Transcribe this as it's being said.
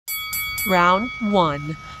Round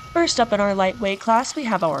 1. First up in our lightweight class, we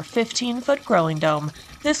have our 15-foot growing dome.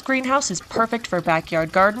 This greenhouse is perfect for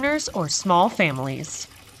backyard gardeners or small families.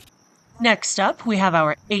 Next up, we have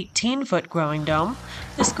our 18-foot growing dome.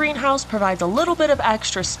 This greenhouse provides a little bit of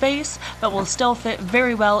extra space, but will still fit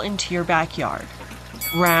very well into your backyard.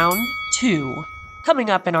 Round 2.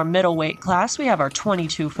 Coming up in our middleweight class, we have our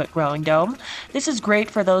 22-foot growing dome. This is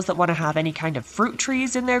great for those that want to have any kind of fruit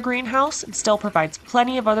trees in their greenhouse and still provides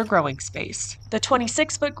plenty of other growing space. The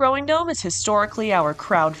 26-foot growing dome is historically our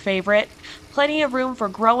crowd favorite. Plenty of room for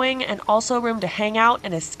growing and also room to hang out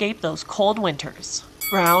and escape those cold winters.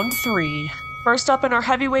 Round 3. First up in our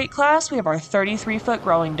heavyweight class, we have our 33-foot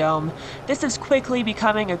growing dome. This is quickly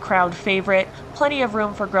becoming a crowd favorite, plenty of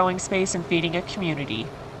room for growing space and feeding a community.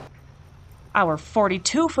 Our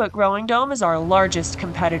 42-foot growing dome is our largest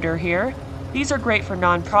competitor here. These are great for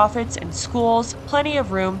nonprofits and schools, plenty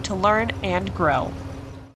of room to learn and grow.